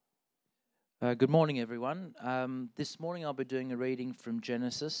Good morning, everyone. This morning I'll be doing a reading from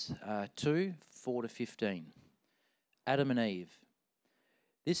Genesis 2, 4 to 15. Adam and Eve.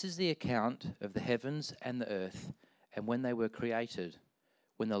 This is the account of the heavens and the earth, and when they were created,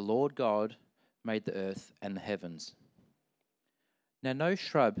 when the Lord God made the earth and the heavens. Now no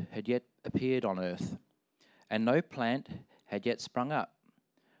shrub had yet appeared on earth, and no plant had yet sprung up,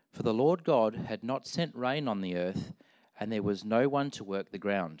 for the Lord God had not sent rain on the earth, and there was no one to work the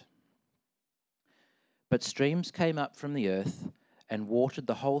ground. But streams came up from the earth and watered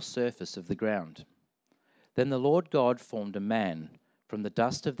the whole surface of the ground. Then the Lord God formed a man from the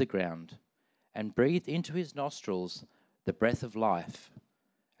dust of the ground and breathed into his nostrils the breath of life,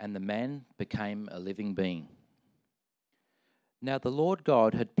 and the man became a living being. Now the Lord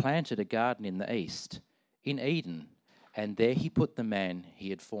God had planted a garden in the east, in Eden, and there he put the man he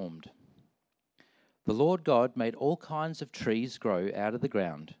had formed. The Lord God made all kinds of trees grow out of the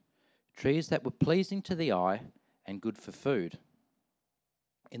ground, trees that were pleasing to the eye and good for food.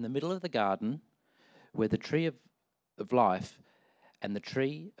 In the middle of the garden were the tree of life and the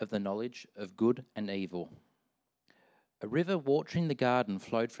tree of the knowledge of good and evil. A river watering the garden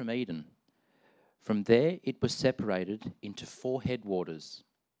flowed from Eden. From there it was separated into 4 headwaters.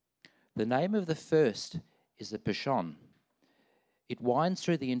 The name of the first is the Pishon. It winds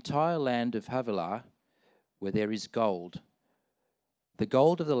through the entire land of Havilah, where there is gold. The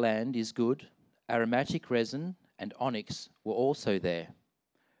gold of the land is good. Aromatic resin and onyx were also there.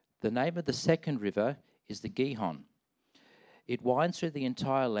 The name of the second river is the Gihon. It winds through the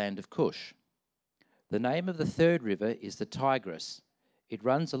entire land of Cush. The name of the third river is the Tigris. It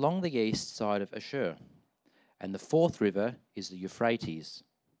runs along the east side of Ashur. And the fourth river is the Euphrates.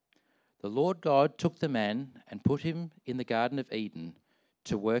 The Lord God took the man and put him in the Garden of Eden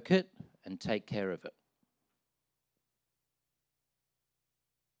to work it and take care of it.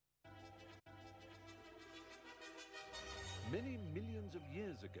 Many millions of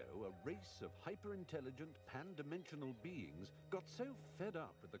years ago, a race of hyper-intelligent, pan-dimensional beings got so fed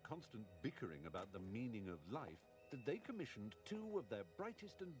up with the constant bickering about the meaning of life that they commissioned 2 of their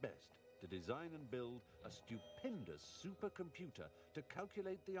brightest and best to design and build a stupendous supercomputer to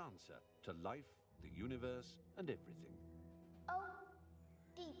calculate the answer to life, the universe, and everything. Oh,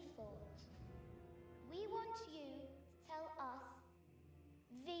 Deep Thought, we want you to tell us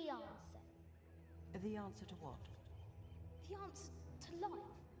the answer. The answer to what? The answer to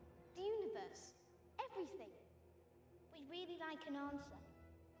life, the universe, everything. We'd really like an answer.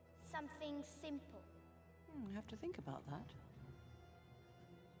 Something simple. I have to think about that.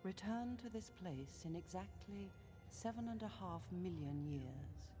 Return to this place in exactly 7.5 million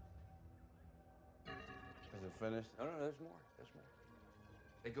years. Is it finished? No, there's more. There's more.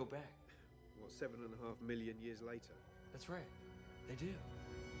 They go back. What, 7.5 million years later? That's right. They do.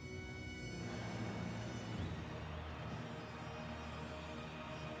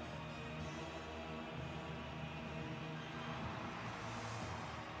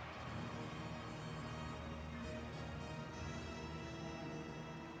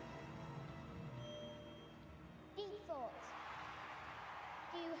 Deep Thought,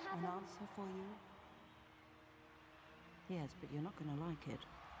 do you have An answer for you? Yes, but you're not going to like it.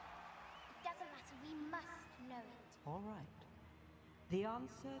 It doesn't matter, we must know it. All right. The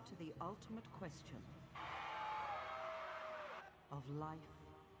answer to the ultimate question of life,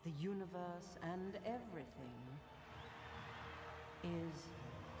 the universe, and everything is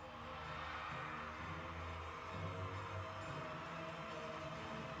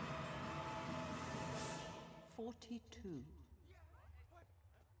 42.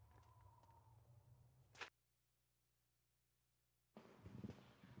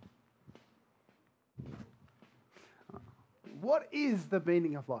 What is the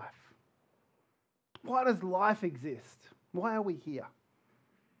meaning of life? Why does life exist? Why are we here?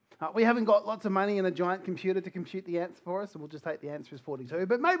 We haven't got lots of money and a giant computer to compute the answer for us, so we'll just take the answer as 42.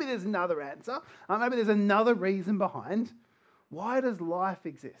 But maybe there's another answer. Maybe there's another reason behind why does life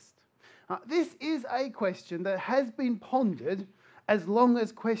exist? This is a question that has been pondered as long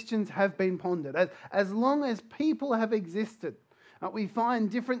as questions have been pondered, as long as people have existed. We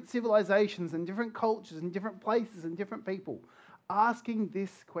find different civilizations and different cultures and different places and different people asking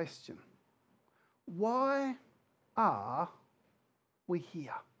this question. Why are we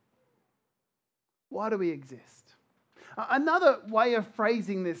here? Why do we exist? Another way of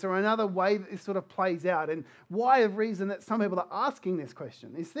phrasing this, or another way that this sort of plays out, and why a reason that some people are asking this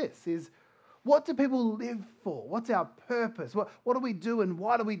question is this, is what do people live for? What's our purpose? What do we do and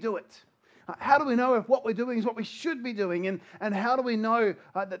why do we do it? How do we know if what we're doing is what we should be doing? And how do we know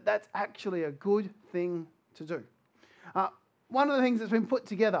that that's actually a good thing to do? one of the things that's been put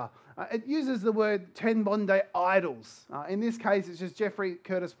together, it uses the word 10 modern-day idols. In this case, it's just Jeffrey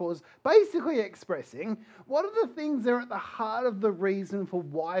Curtis Paws basically expressing what are the things that are at the heart of the reason for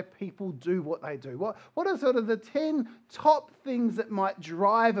why people do what they do. What are sort of the 10 top things that might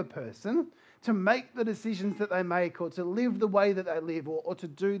drive a person to make the decisions that they make, or to live the way that they live, or to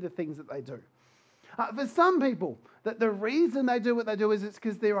do the things that they do. For some people, that the reason they do what they do is it's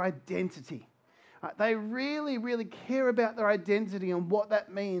because their identity. They really, really care about their identity and what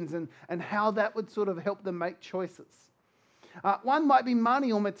that means and how that would sort of help them make choices. One might be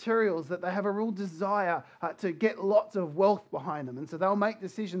money or materials, that they have a real desire to get lots of wealth behind them. And so they'll make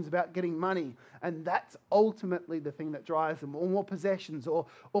decisions about getting money. And that's ultimately the thing that drives them. Or more possessions, or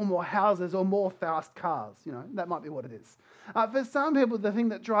more houses, or more fast cars. You know, that might be what it is. For some people, the thing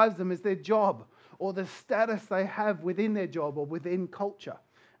that drives them is their job, or the status they have within their job, or within culture.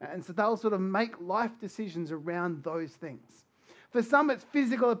 And so they'll sort of make life decisions around those things. For some, it's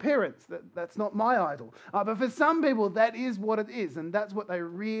physical appearance. That's not my idol. But for some people, that is what it is, and that's what they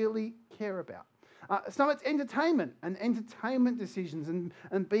really care about. Some, it's entertainment and entertainment decisions,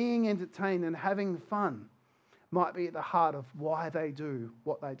 and being entertained and having fun might be at the heart of why they do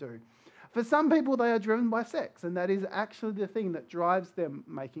what they do. For some people, they are driven by sex, and that is actually the thing that drives them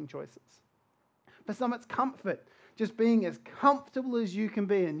making choices. For some, it's comfort, just being as comfortable as you can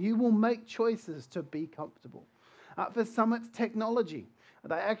be, and you will make choices to be comfortable. For some, it's technology.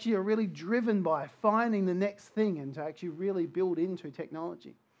 They actually are really driven by finding the next thing and to actually really build into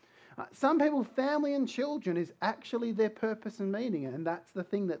technology. Some people, family and children is actually their purpose and meaning, and that's the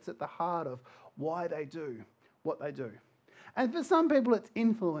thing that's at the heart of why they do what they do. And for some people, it's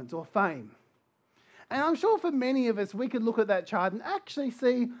influence or fame. And I'm sure for many of us, we could look at that chart and actually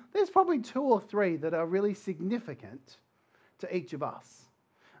see there's probably 2 or 3 that are really significant to each of us.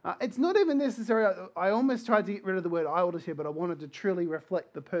 It's not even necessary. I almost tried to get rid of the word idols here, but I wanted to truly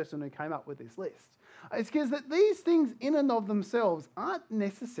reflect the person who came up with this list. It's because that these things in and of themselves aren't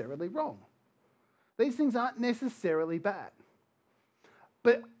necessarily wrong. These things aren't necessarily bad.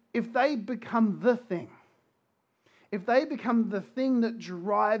 But if they become the thing, if they become the thing that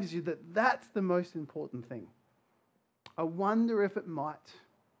drives you, that's the most important thing, I wonder if it might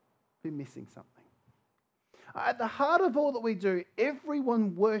be missing something. At the heart of all that we do,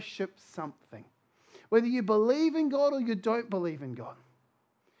 everyone worships something. Whether you believe in God or you don't believe in God.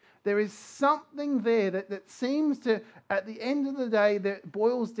 There is something there that seems to, at the end of the day, that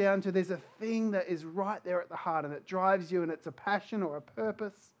boils down to there's a thing that is right there at the heart and it drives you, and it's a passion or a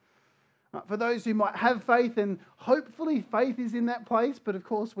purpose. For those who might have faith, and hopefully faith is in that place, but of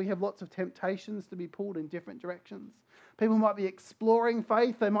course we have lots of temptations to be pulled in different directions. People might be exploring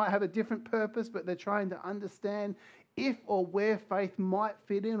faith, they might have a different purpose, but they're trying to understand if or where faith might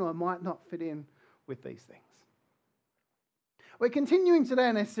fit in or might not fit in with these things. We're continuing today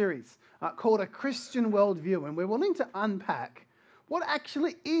in our series called A Christian Worldview, and we're wanting to unpack what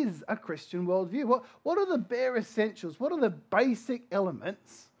actually is a Christian worldview. What are the bare essentials? What are the basic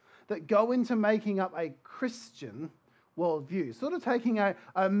elements that go into making up a Christian worldview? Sort of taking a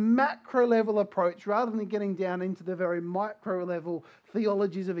macro level approach rather than getting down into the very micro level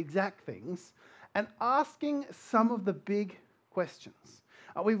theologies of exact things, and asking some of the big questions.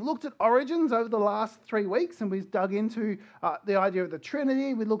 We've looked at origins over the last 3 weeks, and we've dug into the idea of the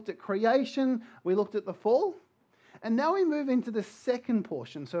Trinity. We looked at creation. We looked at the fall. And now we move into the second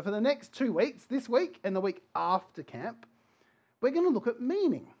portion. So for the next 2 weeks, this week and the week after camp, we're going to look at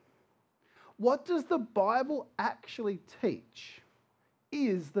meaning. What does the Bible actually teach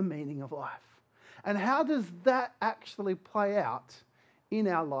is the meaning of life? And how does that actually play out in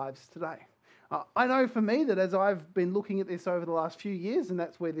our lives today? I know for me that as I've been looking at this over the last few years, and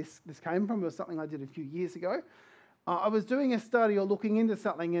that's where this came from, it was something I did a few years ago. I was doing a study or looking into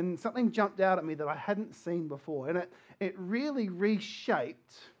something, and something jumped out at me that I hadn't seen before. And it really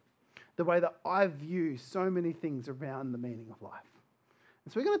reshaped the way that I view so many things around the meaning of life.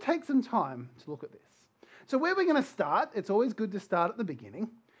 And so we're going to take some time to look at this. So where we're going to start, it's always good to start at the beginning,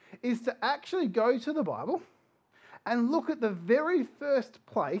 is to actually go to the Bible and look at the very first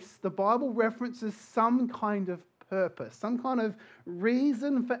place the Bible references some kind of purpose, some kind of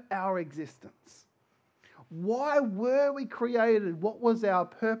reason for our existence. Why were we created? What was our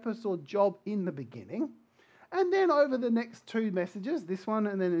purpose or job in the beginning? And then over the next 2 messages, this one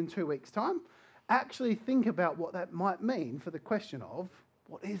and then in 2 weeks' time, actually think about what that might mean for the question of,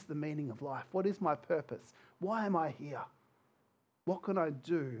 what is the meaning of life? What is my purpose? Why am I here? What can I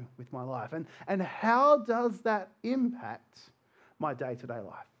do with my life? And how does that impact my day-to-day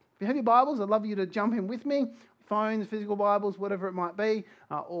life? If you have your Bibles, I'd love you to jump in with me. Phones, physical Bibles, whatever it might be,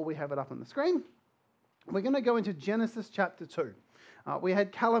 or we have it up on the screen. We're going to go into Genesis chapter 2. We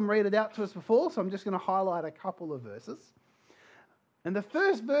had Callum read it out to us before, so I'm just going to highlight a couple of verses. And the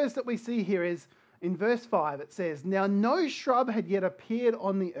first verse that we see here is in verse 5. It says, "Now no shrub had yet appeared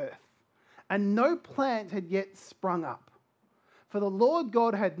on the earth, and no plant had yet sprung up. For the Lord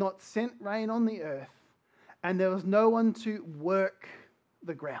God had not sent rain on the earth, and there was no one to work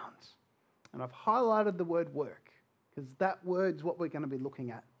the ground." And I've highlighted the word work, because that word's what we're going to be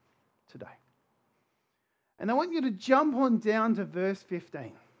looking at today. And I want you to jump on down to verse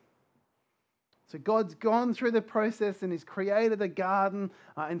 15. So God's gone through the process and He's created a garden,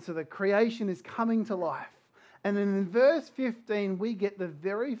 and so the creation is coming to life. And then in verse 15, we get the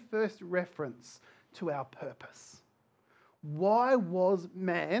very first reference to our purpose. Why was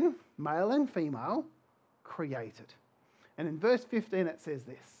man, male and female, created? And in verse 15, it says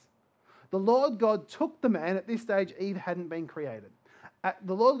this: "The Lord God took the man," at this stage Eve hadn't been created.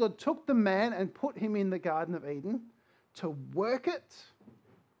 "The Lord God took the man and put him in the Garden of Eden to work it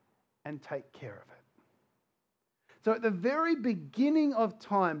and take care of it." So at the very beginning of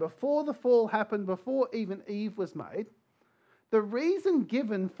time, before the fall happened, before even Eve was made, the reason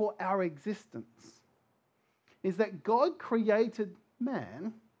given for our existence is that God created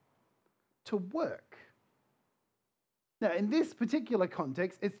man to work. Now, in this particular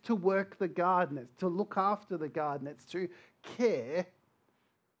context, it's to work the garden, it's to look after the garden, it's to care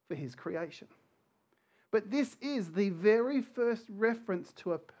for His creation. But this is the very first reference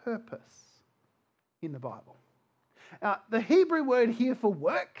to a purpose in the Bible. The Hebrew word here for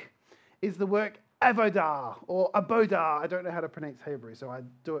work is the word avodah or abodah. I don't know how to pronounce Hebrew, so I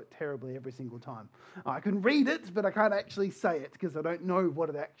do it terribly every single time. I can read it, but I can't actually say it because I don't know what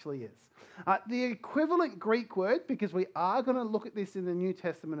it actually is. The equivalent Greek word, because we are going to look at this in the New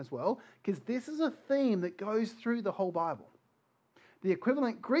Testament as well, because this is a theme that goes through the whole Bible. The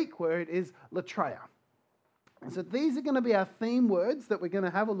equivalent Greek word is latreia. And so these are going to be our theme words that we're going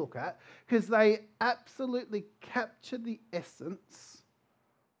to have a look at, because they absolutely capture the essence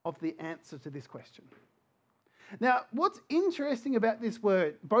of the answer to this question. Now, what's interesting about this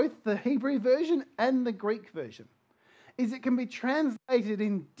word, both the Hebrew version and the Greek version, is it can be translated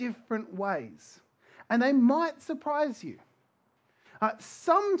in different ways. And they might surprise you.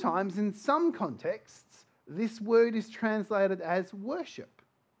 Sometimes, in some contexts, this word is translated as worship.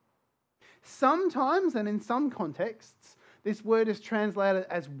 Sometimes, and in some contexts, this word is translated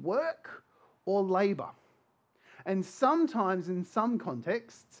as work or labour. And sometimes, in some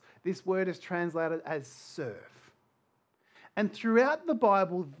contexts, this word is translated as serve. And throughout the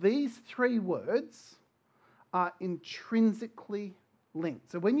Bible, these three words are intrinsically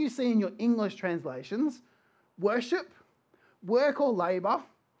linked. So when you see in your English translations, worship, work or labour,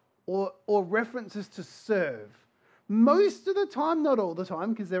 or references to serve, most of the time, not all the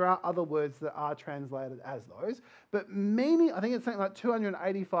time, because there are other words that are translated as those, but many, I think it's something like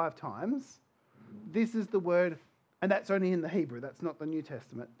 285 times, this is the word, and that's only in the Hebrew, that's not the New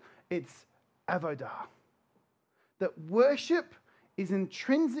Testament, it's avodah. That worship is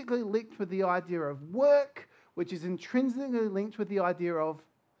intrinsically linked with the idea of work, which is intrinsically linked with the idea of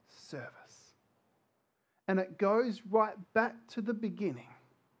service. And it goes right back to the beginning,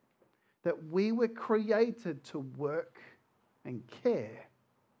 that we were created to work and care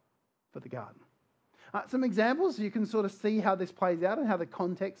for the garden. Some examples, so you can sort of see how this plays out and how the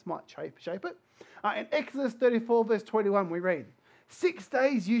context might shape it. In Exodus 34, verse 21, we read, 6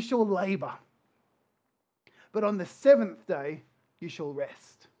 days you shall labour, but on the 7th day you shall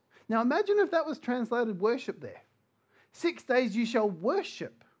rest. Now imagine if that was translated worship there. 6 days you shall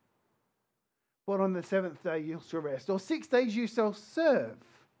worship, but on the 7th day you shall rest. Or 6 days you shall serve,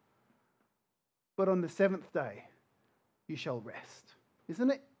 but on the 7th day you shall rest. Isn't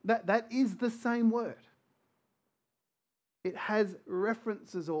it? That is the same word. It has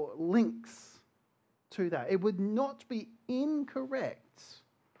references or links to that. It would not be incorrect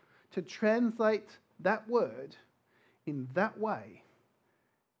to translate that word in that way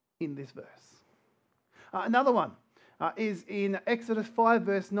in this verse. Another one is in Exodus 5,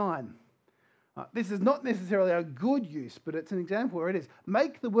 verse 9. This is not necessarily a good use, but it's an example where it is.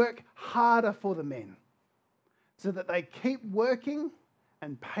 Make the work harder for the men so that they keep working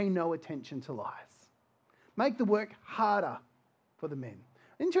and pay no attention to lies. Make the work harder for the men.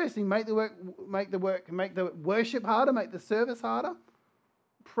 Interesting, make the worship harder, make the service harder.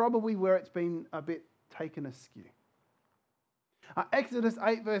 Probably where it's been a bit taken askew. Exodus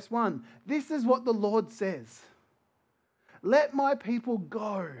 8 verse 1. This is what the Lord says. Let my people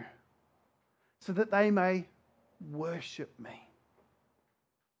go so that they may worship me.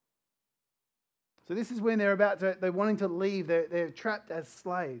 So this is when they're wanting to leave. They're trapped as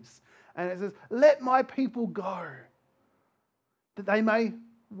slaves. And it says, let my people go, that they may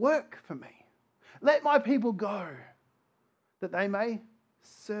work for me. Let my people go, that they may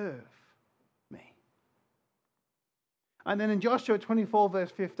serve me. And then in Joshua 24,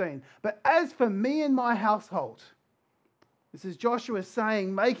 verse 15, but as for me and my household, this is Joshua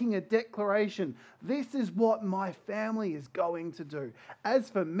saying, making a declaration, this is what my family is going to do. As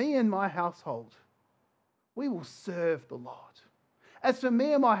for me and my household, we will serve the Lord. As for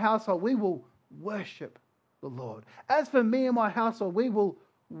me and my household, we will worship the Lord. As for me and my household, we will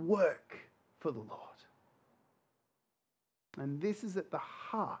work for the Lord. And this is at the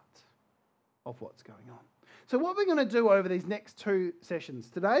heart of what's going on. So what we're going to do over these next 2 sessions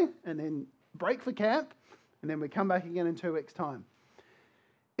today, and then break for camp, and then we come back again in 2 weeks' time,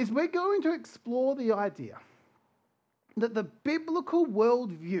 is we're going to explore the idea that the biblical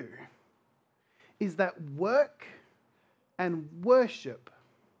worldview is that work and worship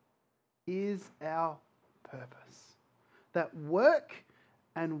is our purpose. That work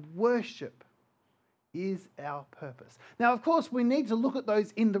and worship is our purpose. Now, of course, we need to look at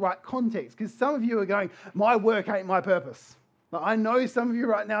those in the right context, because some of you are going, my work ain't my purpose. Now, I know some of you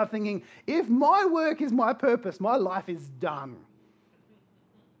right now are thinking, if my work is my purpose, my life is done.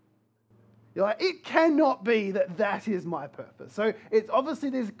 You're like, it cannot be that that is my purpose. So it's obviously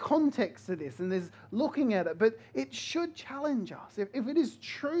there's context to this and there's looking at it, but it should challenge us. If it is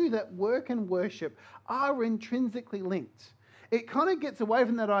true that work and worship are intrinsically linked, it kind of gets away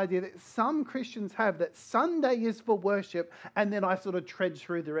from that idea that some Christians have, that Sunday is for worship and then I sort of tread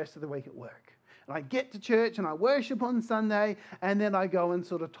through the rest of the week at work. And I get to church and I worship on Sunday and then I go and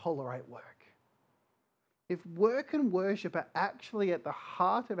sort of tolerate work. If work and worship are actually at the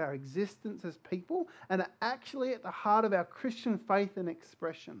heart of our existence as people and are actually at the heart of our Christian faith and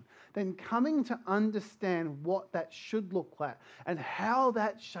expression, then coming to understand what that should look like and how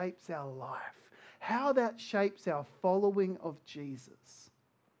that shapes our life, how that shapes our following of Jesus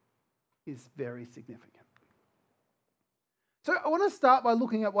is very significant. So I want to start by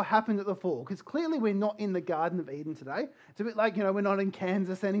looking at what happened at the fall, because clearly we're not in the Garden of Eden today. It's a bit like, we're not in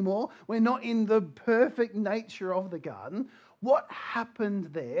Kansas anymore. We're not in the perfect nature of the garden. What happened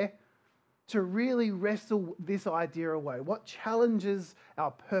there to really wrestle this idea away? What challenges our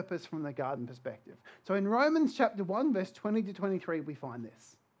purpose from the garden perspective? So in Romans chapter 1, verse 20 to 23, we find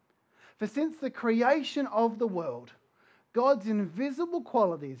this. For since the creation of the world, God's invisible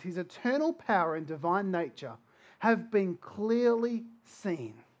qualities, his eternal power and divine nature, have been clearly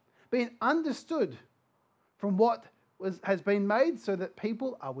seen, been understood from what has been made, so that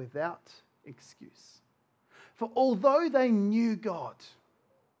people are without excuse. For although they knew God,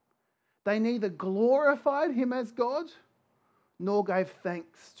 they neither glorified him as God nor gave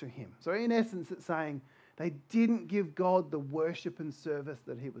thanks to him. So in essence, it's saying they didn't give God the worship and service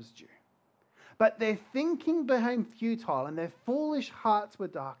that he was due. But their thinking became futile and their foolish hearts were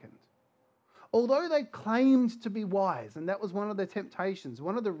darkened. Although they claimed to be wise, and that was one of the temptations,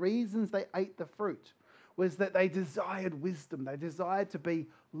 one of the reasons they ate the fruit was that they desired wisdom. They desired to be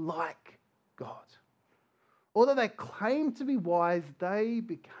like God. Although they claimed to be wise, they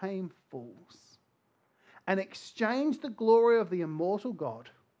became fools and exchanged the glory of the immortal God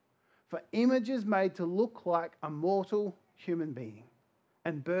for images made to look like a mortal human being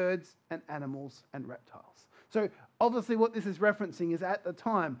and birds and animals and reptiles. So obviously what this is referencing is at the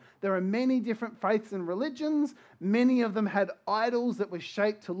time, there are many different faiths and religions. Many of them had idols that were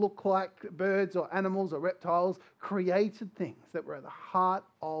shaped to look like birds or animals or reptiles, created things that were at the heart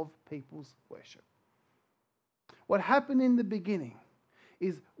of people's worship. What happened in the beginning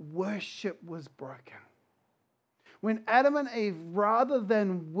is worship was broken. When Adam and Eve, rather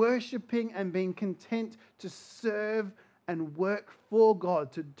than worshipping and being content to serve and work for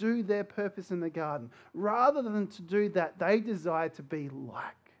God, to do their purpose in the garden, rather than to do that, they desired to be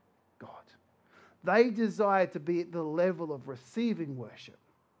like God. They desired to be at the level of receiving worship,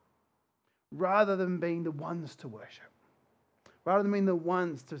 rather than being the ones to worship, rather than being the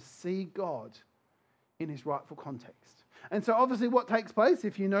ones to see God in his rightful context. And so obviously what takes place,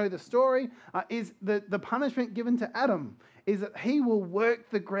 if you know the story, is the punishment given to Adam is that he will work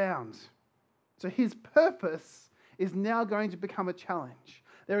the ground. So his purpose is now going to become a challenge.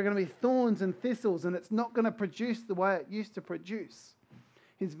 There are going to be thorns and thistles, and it's not going to produce the way it used to produce.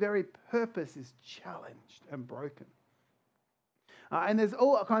 His very purpose is challenged and broken. And there's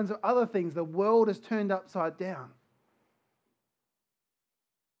all kinds of other things. The world is turned upside down.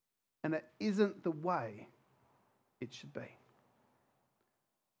 And it isn't the way it should be.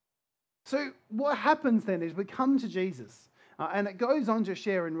 So what happens then is we come to Jesus, and it goes on to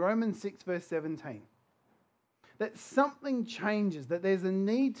share in Romans 6 verse 17. that something changes, that there's a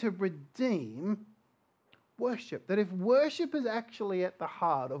need to redeem worship. That if worship is actually at the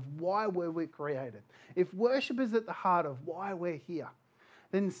heart of why we're created, if worship is at the heart of why we're here,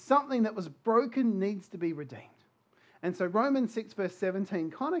 then something that was broken needs to be redeemed. And so Romans 6 verse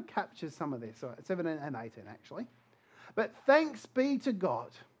 17 kind of captures some of this, 17 and 18 actually. But thanks be to God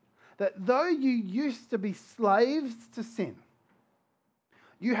that though you used to be slaves to sin,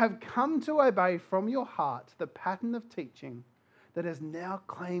 you have come to obey from your heart the pattern of teaching that has now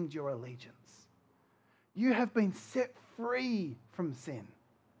claimed your allegiance. You have been set free from sin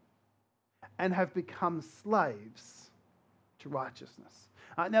and have become slaves to righteousness.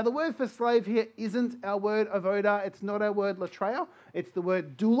 Now, the word for slave here isn't our word avoda. It's not our word latreia. It's the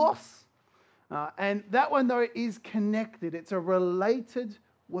word doulos. And that one, though, is connected. It's a related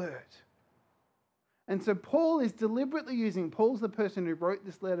word. And so Paul's the person who wrote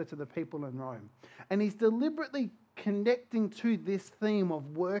this letter to the people in Rome. And he's deliberately connecting to this theme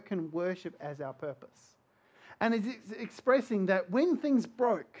of work and worship as our purpose. And he's expressing that when things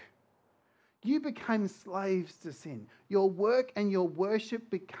broke, you became slaves to sin. Your work and your worship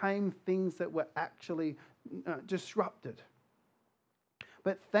became things that were actually disrupted.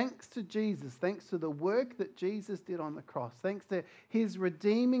 But thanks to Jesus, thanks to the work that Jesus did on the cross, thanks to his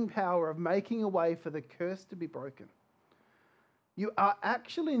redeeming power of making a way for the curse to be broken, you are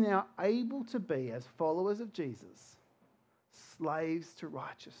actually now able to be, as followers of Jesus, slaves to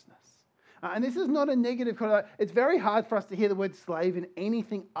righteousness. And this is not a negative context. It's very hard for us to hear the word slave in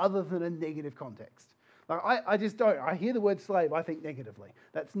anything other than a negative context. Like I just don't. I hear the word slave, I think negatively.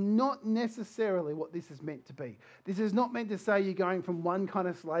 That's not necessarily what this is meant to be. This is not meant to say you're going from one kind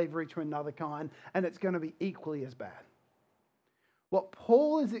of slavery to another kind and it's going to be equally as bad. What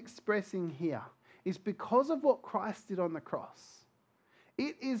Paul is expressing here is because of what Christ did on the cross,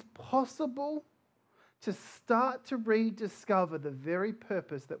 it is possible to start to rediscover the very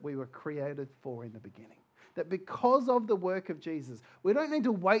purpose that we were created for in the beginning. That because of the work of Jesus, we don't need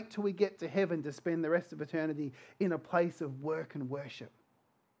to wait till we get to heaven to spend the rest of eternity in a place of work and worship.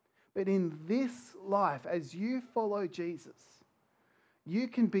 But in this life, as you follow Jesus, you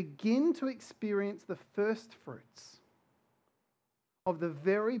can begin to experience the first fruits of the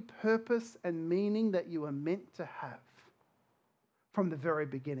very purpose and meaning that you are meant to have from the very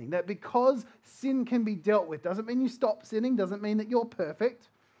beginning. That because sin can be dealt with doesn't mean you stop sinning, doesn't mean that you're perfect.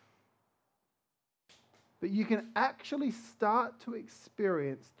 But you can actually start to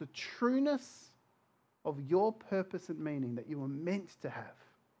experience the trueness of your purpose and meaning that you were meant to have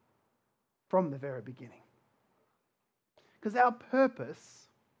from the very beginning. Because our purpose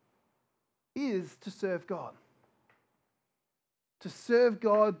is to serve God. To serve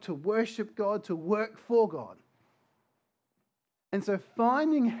God, to worship God, to work for God. And so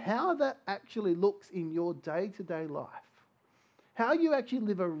finding how that actually looks in your day-to-day life, how you actually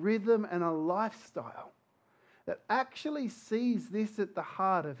live a rhythm and a lifestyle that actually sees this at the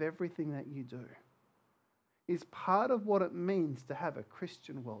heart of everything that you do, is part of what it means to have a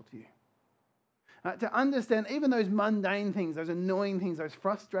Christian worldview. To understand even those mundane things, those annoying things, those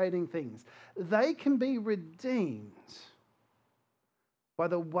frustrating things, they can be redeemed by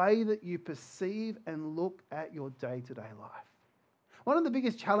the way that you perceive and look at your day-to-day life. One of the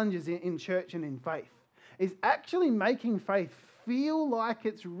biggest challenges in church and in faith is actually making faith feel like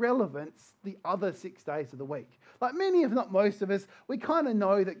it's relevant the other 6 days of the week. Like many, if not most of us, we kind of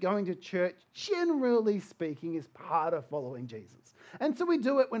know that going to church, generally speaking, is part of following Jesus. And so we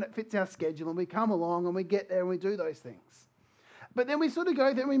do it when it fits our schedule and we come along and we get there and we do those things. But then we sort of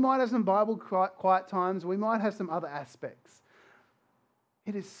go there and we might have some Bible quiet times, we might have some other aspects.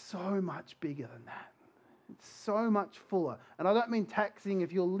 It is so much bigger than that. It's so much fuller. And I don't mean taxing.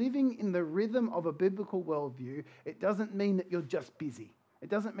 If you're living in the rhythm of a biblical worldview, it doesn't mean that you're just busy. It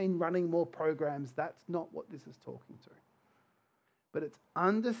doesn't mean running more programs. That's not what this is talking to. But it's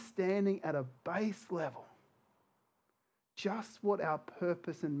understanding at a base level just what our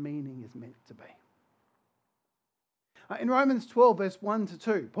purpose and meaning is meant to be. In Romans 12, verse 1 to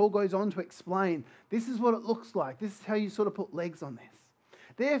 2, Paul goes on to explain this is what it looks like. This is how you sort of put legs on this.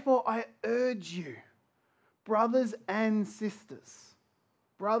 Therefore, I urge you, brothers and sisters.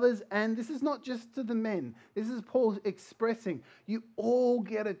 Brothers, and this is not just to the men. This is Paul expressing, you all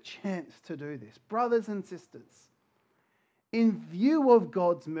get a chance to do this. Brothers and sisters, in view of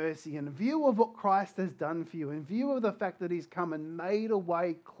God's mercy, in view of what Christ has done for you, in view of the fact that he's come and made a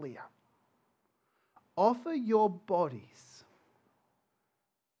way clear, offer your bodies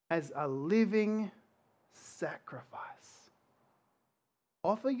as a living sacrifice.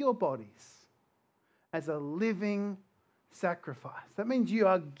 Offer your bodies as a living sacrifice. That means you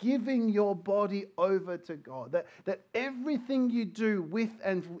are giving your body over to God. That everything you do with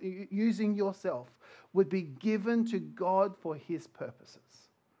and using yourself would be given to God for his purposes.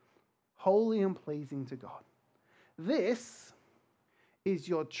 Holy and pleasing to God. This is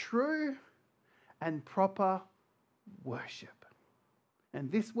your true and proper worship.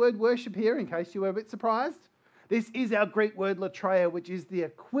 And this word worship here, in case you were a bit surprised, this is our Greek word latreia, which is the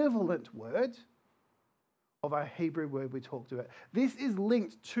equivalent word of our Hebrew word we talked about. This is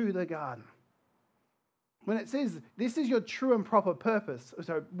linked to the garden. When it says this is your true and proper purpose,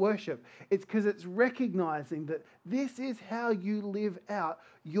 so worship, it's because it's recognizing that this is how you live out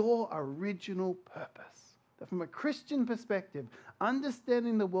your original purpose. That from a Christian perspective,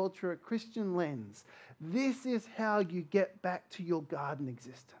 understanding the world through a Christian lens, this is how you get back to your garden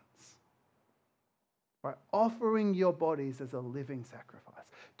existence. By offering your bodies as a living sacrifice.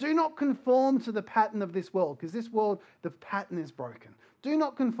 Do not conform to the pattern of this world, because this world, the pattern is broken. Do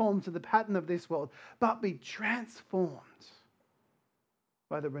not conform to the pattern of this world, but be transformed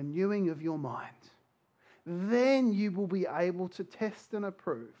by the renewing of your mind. Then you will be able to test and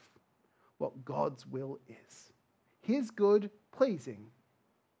approve what God's will is. His good, pleasing,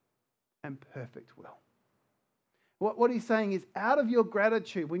 and perfect will. What he's saying is, out of your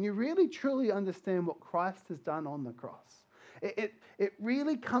gratitude, when you really truly understand what Christ has done on the cross, it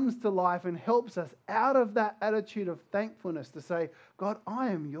really comes to life and helps us out of that attitude of thankfulness to say, God, I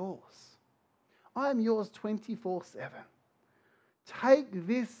am yours. I am yours 24/7. Take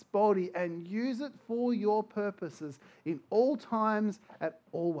this body and use it for your purposes in all times, at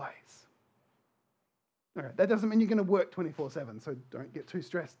all ways. Okay, that doesn't mean you're going to work 24/7, so don't get too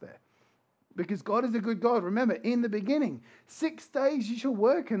stressed there. Because God is a good God. Remember, in the beginning, 6 days you shall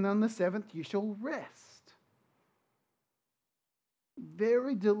work, and on the 7th you shall rest.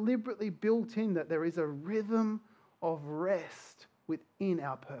 Very deliberately built in that there is a rhythm of rest within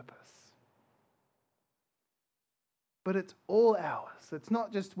our purpose. But it's all ours. It's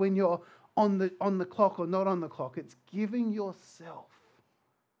not just when you're on the clock or not on the clock. It's giving yourself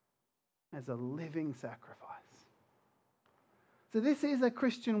as a living sacrifice. So this is a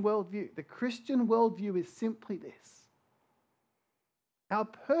Christian worldview. The Christian worldview is simply this. Our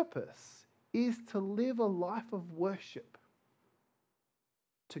purpose is to live a life of worship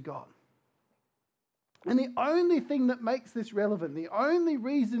to God. And the only thing that makes this relevant, the only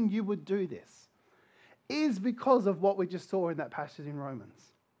reason you would do this, is because of what we just saw in that passage in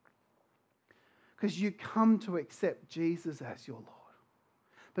Romans. Because you come to accept Jesus as your Lord.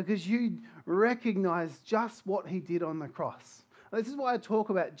 Because you recognize just what he did on the cross. This is why I talk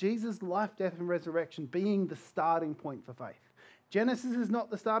about Jesus' life, death, and resurrection being the starting point for faith. Genesis is not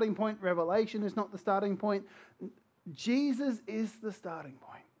the starting point. Revelation is not the starting point. Jesus is the starting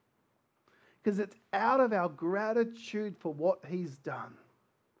point. Because it's out of our gratitude for what he's done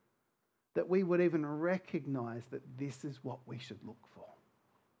that we would even recognize that this is what we should look for.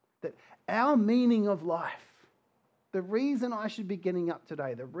 That our meaning of life, the reason I should be getting up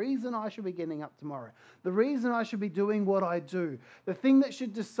today, the reason I should be getting up tomorrow, the reason I should be doing what I do, the thing that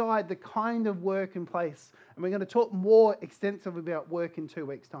should decide the kind of work and place. And we're going to talk more extensively about work in 2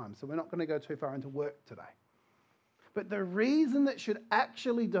 weeks' time, so we're not going to go too far into work today. But the reason that should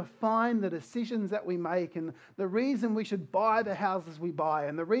actually define the decisions that we make, and the reason we should buy the houses we buy,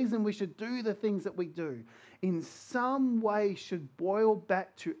 and the reason we should do the things that we do, in some way should boil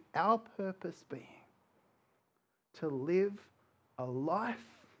back to our purpose being to live a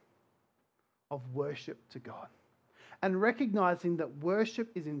life of worship to God. And recognizing that worship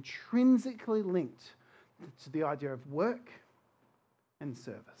is intrinsically linked to the idea of work and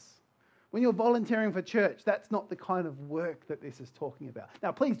service. When you're volunteering for church, that's not the kind of work that this is talking about.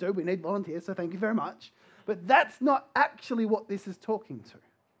 Now, please do. We need volunteers, so thank you very much. But that's not actually what this is talking to.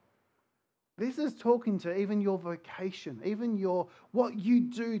 This is talking to even your vocation, even what you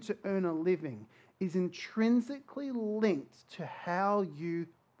do to earn a living is intrinsically linked to how you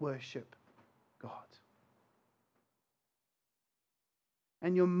worship God.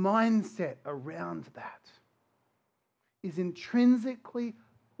 And your mindset around that is intrinsically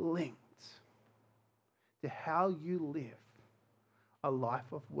linked to how you live a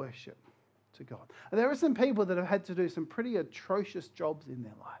life of worship to God. And there are some people that have had to do some pretty atrocious jobs in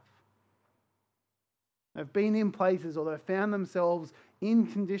their life. They've been in places or they've found themselves in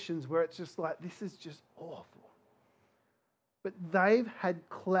conditions where it's just like, this is just awful. But they've had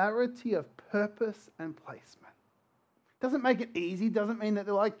clarity of purpose and placement. Doesn't make it easy, doesn't mean that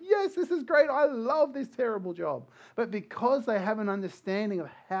they're like, yes, this is great, I love this terrible job. But because they have an understanding of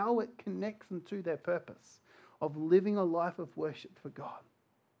how it connects them to their purpose of living a life of worship for God,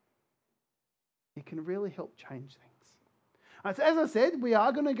 it can really help change things. So as I said, we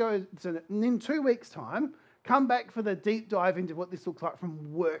are going to go, so in 2 weeks' time, come back for the deep dive into what this looks like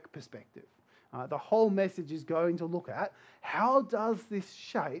from work perspective. The whole message is going to look at how does this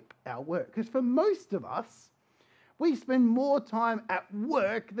shape our work? Because for most of us, we spend more time at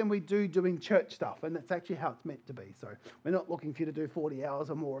work than we do doing church stuff, and that's actually how it's meant to be. So we're not looking for you to do 40 hours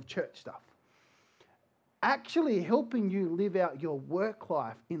or more of church stuff. Actually helping you live out your work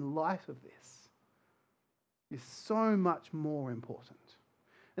life in light of this is so much more important.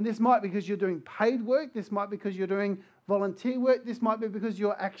 And this might be because you're doing paid work, this might be because you're doing volunteer work, this might be because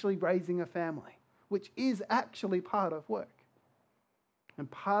you're actually raising a family, which is actually part of work and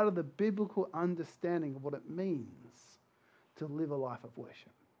part of the biblical understanding of what it means to live a life of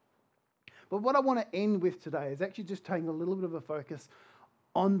worship. But what I want to end with today is actually just taking a little bit of a focus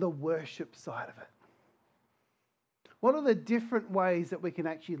on the worship side of it. What are the different ways that we can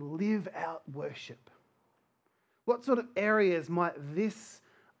actually live out worship? What sort of areas might this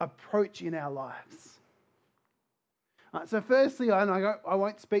approach in our lives? So firstly, I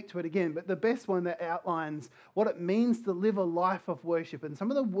won't speak to it again, but the best one that outlines what it means to live a life of worship, and some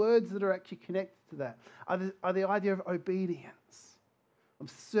of the words that are actually connected to that are the idea of obedience, of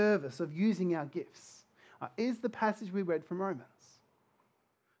service, of using our gifts, is the passage we read from Romans.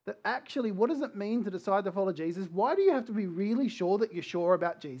 That actually, what does it mean to decide to follow Jesus? Why do you have to be really sure that you're sure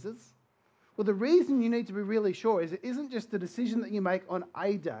about Jesus? Well, the reason you need to be really sure is it isn't just a decision that you make on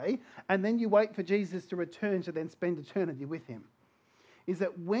a day and then you wait for Jesus to return to then spend eternity with him. Is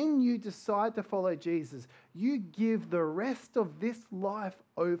that when you decide to follow Jesus, you give the rest of this life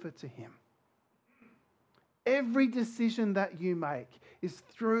over to him. Every decision that you make is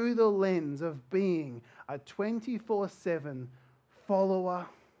through the lens of being a 24/7 follower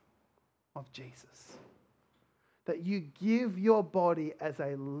of Jesus. That you give your body as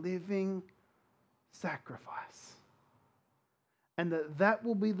a living sacrifice. And that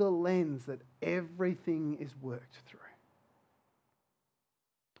will be the lens that everything is worked through.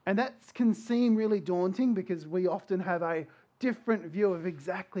 And that can seem really daunting because we often have a different view of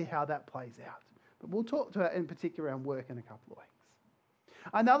exactly how that plays out. But we'll talk to that in particular around work in a couple of weeks.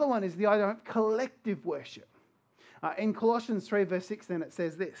 Another one is the idea of collective worship. In Colossians 3 verse 16 it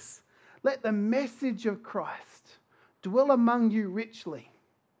says this: "Let the message of Christ dwell among you richly,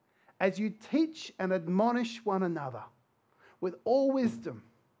 as you teach and admonish one another with all wisdom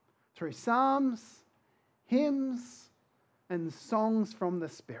through psalms, hymns, and songs from the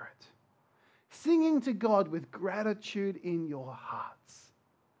Spirit, singing to God with gratitude in your hearts."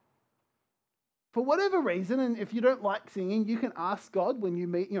 For whatever reason, and if you don't like singing, you can ask God when you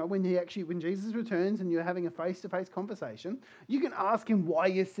meet, when Jesus returns and you're having a face-to-face conversation, you can ask him why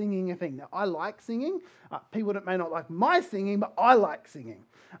you're singing a thing. Now, I like singing. People that may not like my singing, but I like singing.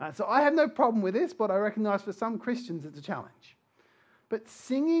 So I have no problem with this, but I recognize for some Christians it's a challenge. But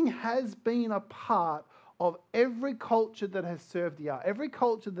singing has been a part of every culture that has served Yahweh. Every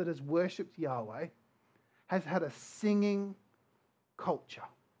culture that has worshipped Yahweh has had a singing culture.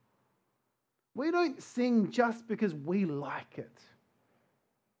 We don't sing just because we like it.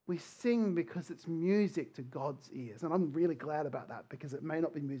 We sing because it's music to God's ears. And I'm really glad about that because it may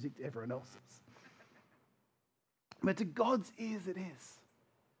not be music to everyone else's. But to God's ears it is.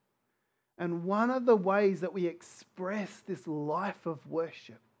 And one of the ways that we express this life of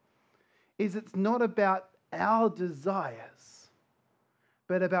worship is it's not about our desires,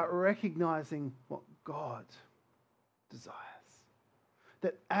 but about recognizing what God desires.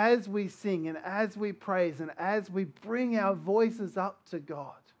 That as we sing and as we praise and as we bring our voices up to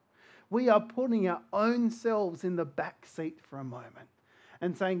God, we are putting our own selves in the back seat for a moment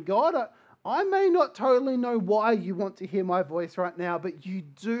and saying, God, I may not totally know why you want to hear my voice right now, but you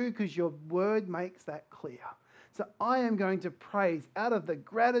do because your word makes that clear. So I am going to praise out of the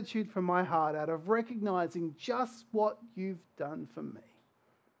gratitude from my heart, out of recognizing just what you've done for me.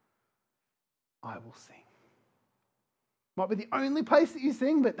 I will sing. Might be the only place that you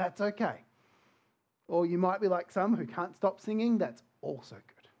sing, but that's okay. Or you might be like some who can't stop singing. That's also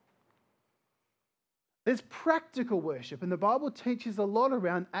good. There's practical worship, and the Bible teaches a lot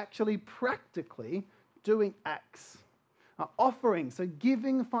around actually practically doing acts. Offering, so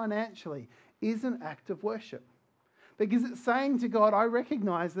giving financially, is an act of worship. Because it's saying to God, I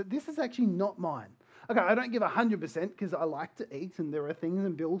recognize that this is actually not mine. Okay, I don't give 100% because I like to eat and there are things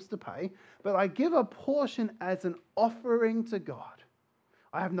and bills to pay, but I give a portion as an offering to God.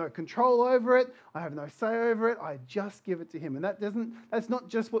 I have no control over it. I have no say over it. I just give it to him. And that's not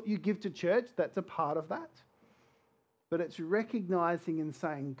just what you give to church. That's a part of that. But it's recognizing and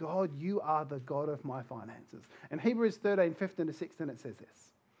saying, God, you are the God of my finances. And Hebrews 13, 15 to 16, it says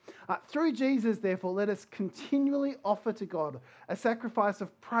this: Through Jesus, therefore, let us continually offer to God a sacrifice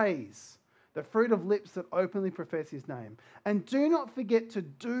of praise, the fruit of lips that openly profess his name. And do not forget to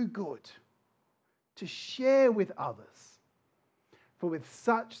do good, to share with others. For with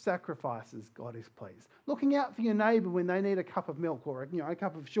such sacrifices, God is pleased. Looking out for your neighbour when they need a cup of milk or a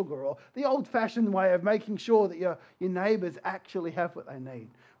cup of sugar, or the old-fashioned way of making sure that your neighbours actually have what they need.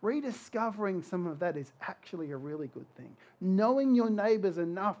 Rediscovering some of that is actually a really good thing. Knowing your neighbours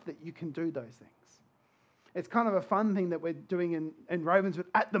enough that you can do those things. It's kind of a fun thing that we're doing in Ravenswood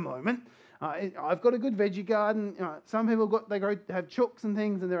at the moment. I've got a good veggie garden. Some people they go have chooks and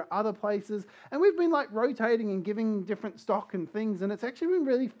things, and there are other places. And we've been like rotating and giving different stock and things, and it's actually been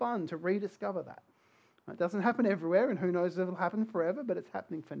really fun to rediscover that. It doesn't happen everywhere, and who knows if it'll happen forever, but it's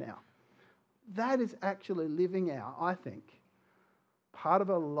happening for now. That is actually living out, I think, part of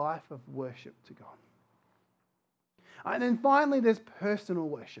a life of worship to God. And then finally, there's personal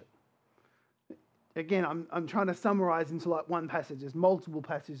worship. Again, I'm trying to summarize into like one passage. There's multiple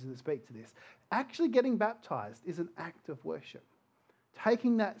passages that speak to this. Actually getting baptized is an act of worship.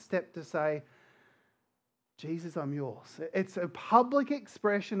 Taking that step to say, Jesus, I'm yours. It's a public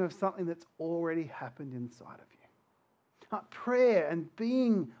expression of something that's already happened inside of you. Prayer and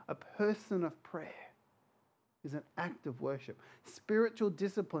being a person of prayer is an act of worship. Spiritual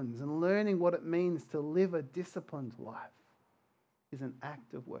disciplines and learning what it means to live a disciplined life is an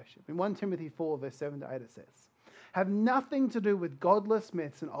act of worship. In 1 Timothy 4, verse 7 to 8, it says, have nothing to do with godless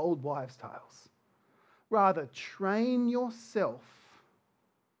myths and old wives' tales. Rather, train yourself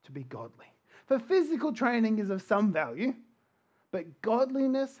to be godly. For physical training is of some value, but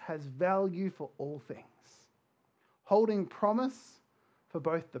godliness has value for all things, holding promise for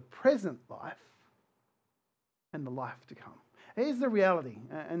both the present life and the life to come. Here's the reality,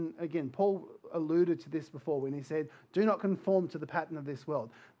 and again, Paul alluded to this before when he said, do not conform to the pattern of this world.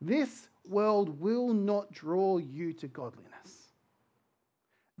 This world will not draw you to godliness.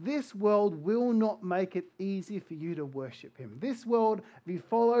 This world will not make it easy for you to worship him. This world, if you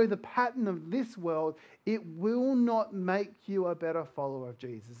follow the pattern of this world, it will not make you a better follower of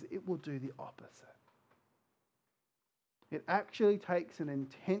Jesus. It will do the opposite. It actually takes an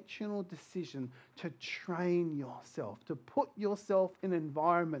intentional decision to train yourself, to put yourself in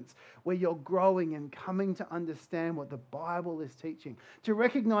environments where you're growing and coming to understand what the Bible is teaching, to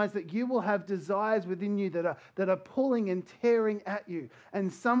recognize that you will have desires within you that are pulling and tearing at you.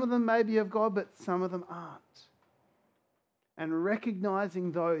 And some of them may be of God, but some of them aren't. And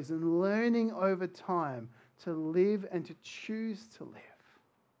recognizing those and learning over time to live and to choose to live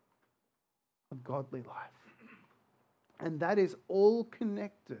a godly life. And that is all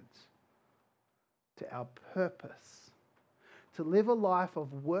connected to our purpose, to live a life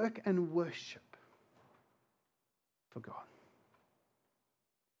of work and worship for God.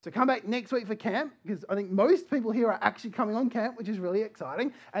 So come back next week for camp, because I think most people here are actually coming on camp, which is really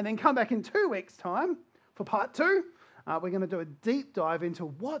exciting. And then come back in 2 weeks' time for part 2. We're going to do a deep dive into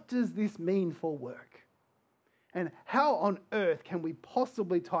what does this mean for work? And how on earth can we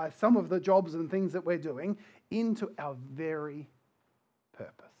possibly tie some of the jobs and things that we're doing into our very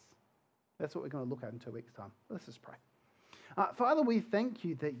purpose? That's what we're going to look at in 2 weeks' time. Let's just pray. Father, we thank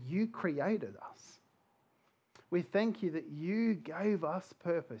you that you created us. We thank you that you gave us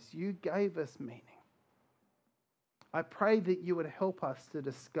purpose. You gave us meaning. I pray that you would help us to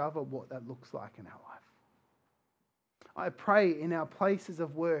discover what that looks like in our life. I pray in our places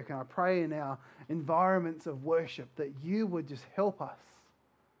of work, and I pray in our environments of worship that you would just help us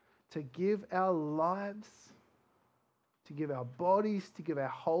to give our lives, to give our bodies, to give our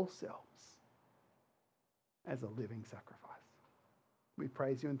whole selves as a living sacrifice. We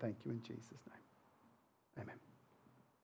praise you and thank you in Jesus' name. Amen.